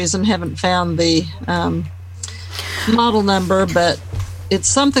some reason, haven't found the model number, but it's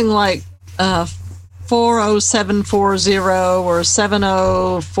something like 40740 or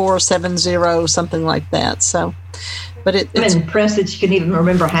 70470, something like that. So, but it's I'm impressed that you can even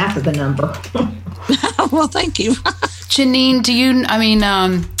remember half of the number. Well, thank you. Janine,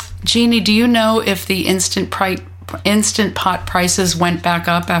 Jeannie, do you know if the Instant Pot prices went back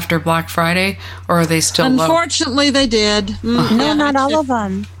up after Black Friday, or are they still low? Unfortunately, they did. No, not all of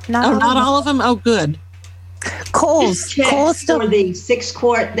them. Not all of them? Oh, good. Kohl's still for the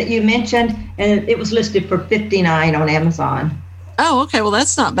 6-quart that you mentioned, and it was listed for $59 on Amazon. Oh, okay. Well,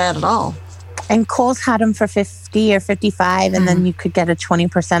 that's not bad at all. And Kohl's had them for $50 or $55, and then you could get a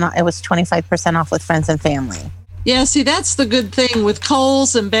 20% off. It was 25% off with friends and family. Yeah, see, that's the good thing with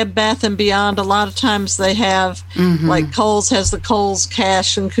Kohl's and Bed Bath & Beyond. A lot of times they have, like Kohl's has the Kohl's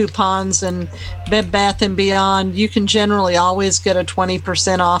Cash and coupons, and Bed Bath & Beyond, you can generally always get a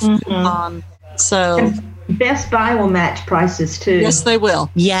 20% off coupon. So and Best Buy will match prices too. Yes, they will.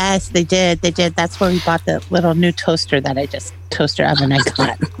 Yes, they did. That's where we bought the little new toaster oven I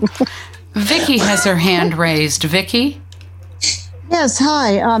got. Vicky has her hand raised. Vicky? Yes,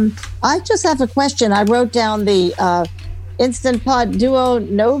 hi. I just have a question. I wrote down the Instant Pot Duo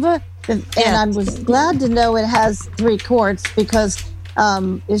Nova, and I was glad to know it has 3 quarts because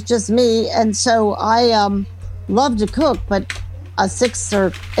it's just me. And so I love to cook, but a 6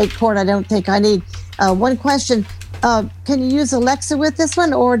 or 8 quart I don't think I need. One question, can you use Alexa with this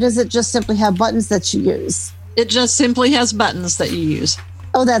one, or does it just simply have buttons that you use? It just simply has buttons that you use.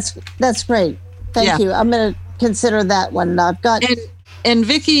 Oh, that's great. Thank you. I'm going to consider that one. I've got... And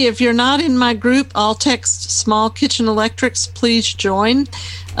Vicky, if you're not in my group, I'll text Small Kitchen Electrics. Please join.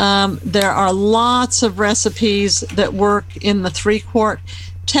 There are lots of recipes that work in the 3-quart.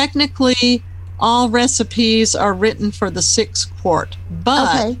 Technically, all recipes are written for the 6-quart,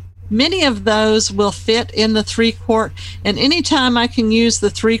 but many of those will fit in the 3-quart. And anytime I can use the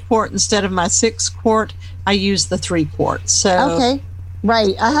 3-quart instead of my 6-quart, I use the 3-quart. So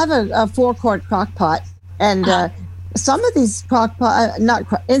right. I have a 4-quart crock pot, and some of these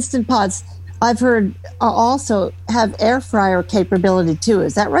Instant Pots, I've heard also have air fryer capability too.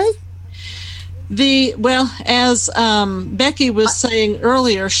 Is that right? As Becky was saying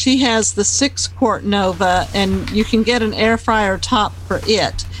earlier, she has the 6-quart Nova, and you can get an air fryer top for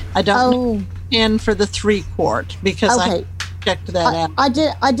it. I don't know for the 3-quart because I checked that out.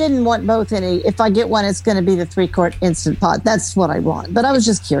 I didn't want both any. If I get one, it's going to be the 3-quart Instant Pot. That's what I want. But I was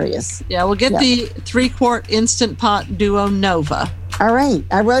just curious. Yeah, we'll get the 3-quart Instant Pot Duo Nova. All right.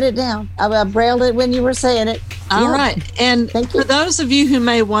 I wrote it down. I brailled it when you were saying it. All right. And for those of you who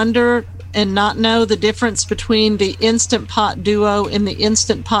may wonder and not know the difference between the Instant Pot Duo and the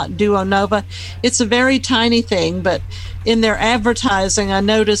Instant Pot Duo Nova, it's a very tiny thing, but in their advertising, I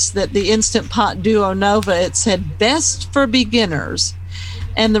noticed that the Instant Pot Duo Nova, it said best for beginners.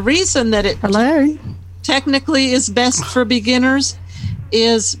 And the reason that it technically is best for beginners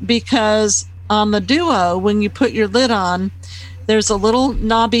is because on the Duo, when you put your lid on, there's a little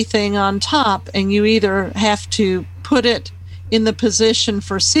knobby thing on top, and you either have to put it in the position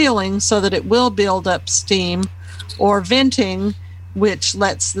for sealing so that it will build up steam, or venting, which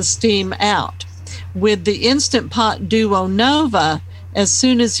lets the steam out. With the Instant Pot Duo Nova, as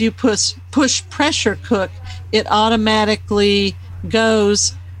soon as you push pressure cook, it automatically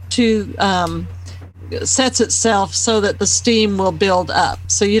goes to sets itself so that the steam will build up.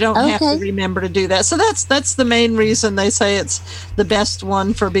 So you don't have to remember to do that. So that's the main reason they say it's the best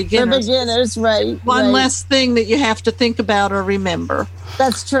one for beginners. For beginners, right. One less thing that you have to think about or remember.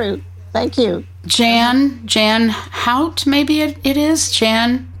 That's true. Thank you. Jan Hout, maybe it is.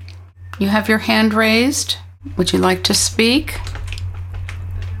 Jan, you have your hand raised. Would you like to speak?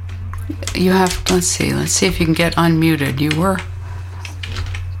 You have, let's see if you can get unmuted. You were.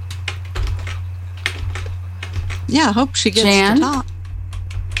 Yeah, I hope she gets to talk.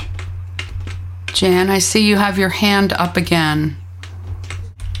 Jan, I see you have your hand up again.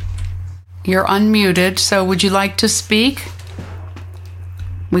 You're unmuted, so would you like to speak?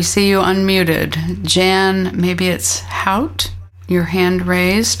 We see you unmuted. Jan, maybe it's Hout? Your hand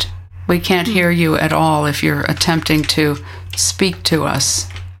raised? We can't hear you at all if you're attempting to speak to us.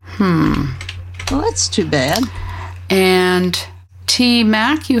 Well, that's too bad. And T.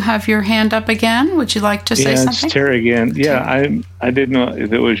 Mac, you have your hand up again. Would you like to say something? It's Terry again. Yeah, I didn't know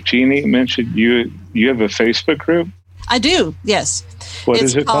if it was Jeannie mentioned you have a Facebook group? I do, yes. What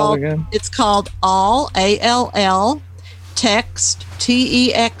is it called again? It's called All, ALL, Text,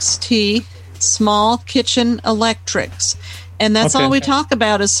 TEXT, Small Kitchen Electrics. And that's all we talk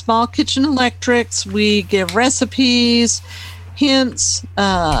about is small kitchen electrics. We give recipes, hints,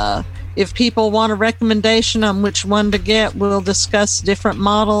 if people want a recommendation on which one to get, we'll discuss different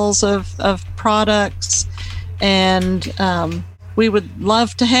models of products. And we would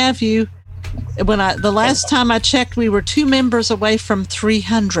love to have you. The last time I checked, we were 2 members away from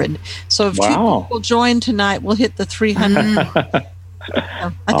 300. So if 2 people join tonight, we'll hit the 300.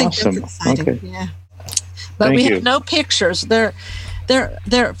 I think that's exciting. Okay. Yeah. But we have no pictures. There,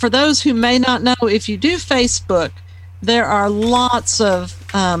 for those who may not know, if you do Facebook, there are lots of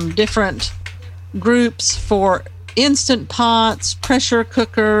different groups for Instant Pots, pressure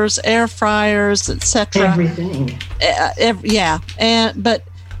cookers, air fryers, etc. Everything. But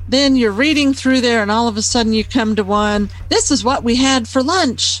then you're reading through there, and all of a sudden you come to one. This is what we had for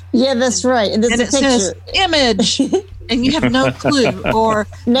lunch. Yeah, that's right. And it says image, and you have no clue. Or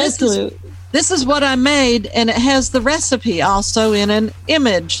this is what I made, and it has the recipe also in an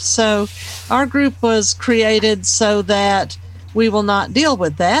image. So our group was created so that we will not deal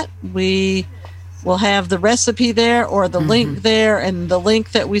with that. We will have the recipe there or the link there, and the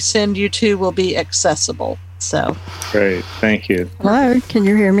link that we send you to will be accessible. So great. Thank you. Hello, can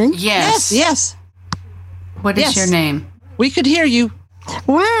you hear me? Yes. What is your name? We could hear you.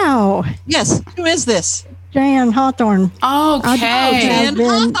 Wow. Yes. Who is this? Jan Hawthorne. Okay. Jan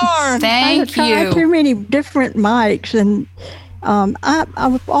Hawthorne. Thank you. I've tried too many different mics, and I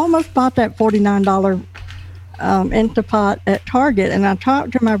almost bought that $49 Instapot at Target, and I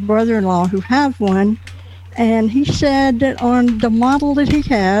talked to my brother-in-law who has one, and he said that on the model that he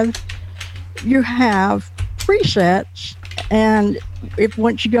has, you have presets, and if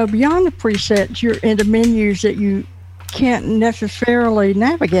once you go beyond the presets, you're into menus that you can't necessarily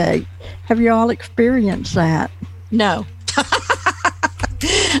navigate. Have you all experienced that? No.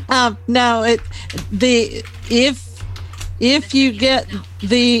 No. If you get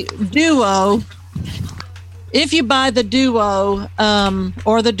the Duo, if you buy the Duo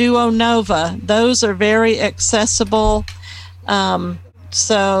or the Duo Nova, those are very accessible.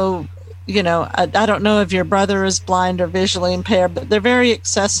 So, you know, I don't know if your brother is blind or visually impaired, but they're very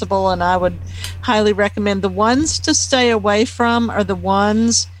accessible, and I would highly recommend. The ones to stay away from are the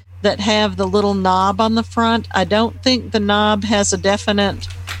ones that have the little knob on the front. I don't think the knob has a definite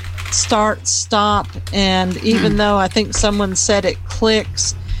start, stop, and even though I think someone said it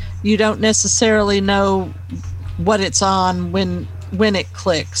clicks, you don't necessarily know what it's on when it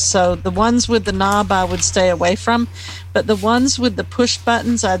clicks. So the ones with the knob I would stay away from, but the ones with the push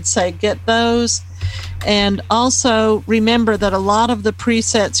buttons, I'd say get those. And also remember that a lot of the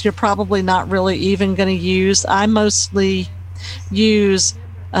presets you're probably not really even going to use. I mostly use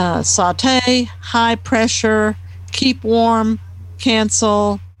saute, high pressure, keep warm,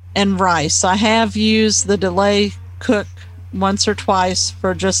 cancel, and rice. I have used the delay cook once or twice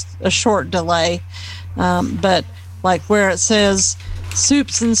for just a short delay, but like where it says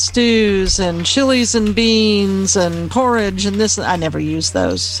soups and stews and chilies and beans and porridge and this, I never use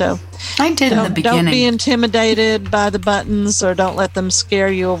those. So I did in the beginning. Don't be intimidated by the buttons, or don't let them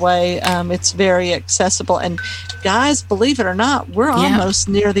scare you away. It's very accessible. And guys, believe it or not, we're almost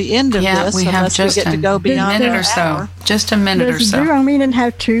near the end of this. We have just we get to go beyond a minute or so. Just a minute or so. Does Duo mean and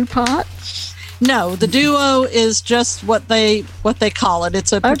have 2 pots? No, the Duo is just what they call it.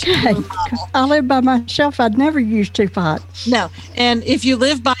 It's a particular model. I live by myself. I'd never use 2 pots. No, and if you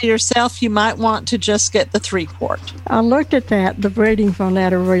live by yourself, you might want to just get the 3-quart. I looked at that. The ratings on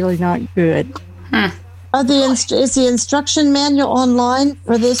that are really not good. Is the instruction manual online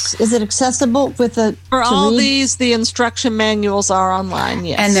for this? Is it accessible with a for all these? The instruction manuals are online.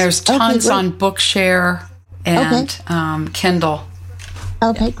 Yes, and there's tons on Bookshare and Kindle.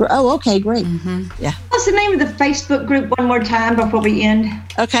 Okay. Oh, okay. Great. Yeah. What's the name of the Facebook group one more time before we end?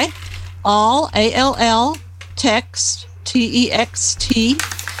 Okay. All ALL text TEXT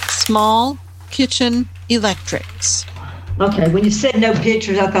small kitchen electrics. Okay. When you said no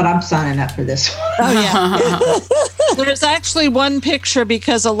pictures, I thought I'm signing up for this one. Oh yeah. There's actually one picture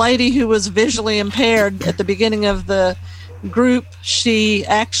because a lady who was visually impaired at the beginning of the group, she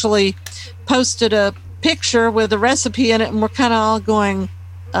actually posted a picture with a recipe in it, and we're kind of all going,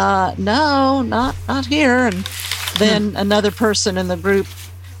 no, not here. And then another person in the group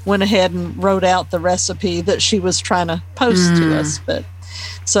went ahead and wrote out the recipe that she was trying to post to us. But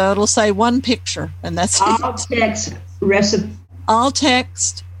so it'll say one picture, and that's all text recipe. All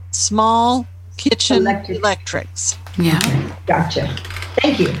text, small kitchen electrics. Yeah, gotcha.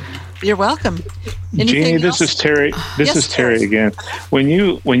 Thank you. You're welcome. Jeannie, this is Terry. This is Terry again. When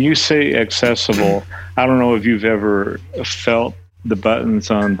you say accessible, I don't know if you've ever felt the buttons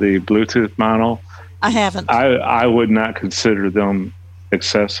on the Bluetooth model. I haven't. I would not consider them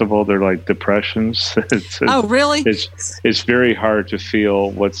accessible. They're like depressions. Oh, really? It's very hard to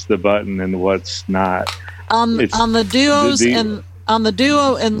feel what's the button and what's not. On the Duos on the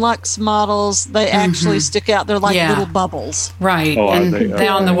Duo and Lux models, they actually stick out. They're like little bubbles. Right. Oh, and they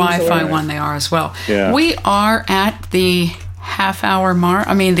on the Wi-Fi one, they are as well. Yeah. We are at the hour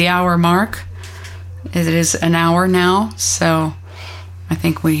mark. It is an hour now. So I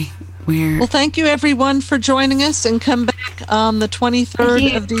think we're... Well, thank you, everyone, for joining us, and come back on the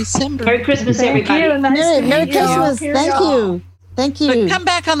 23rd of December. Merry Christmas, everybody. Merry Christmas. Thank you. Thank you. But come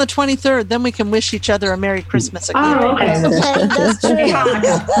back on the 23rd, then we can wish each other a Merry Christmas again. Oh, okay. That's true.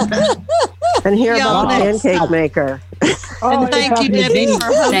 And hear about the pancake maker. And thank you, Debbie, for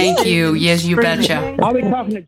hosting. Thank you. Yes, you betcha. I'll be talking to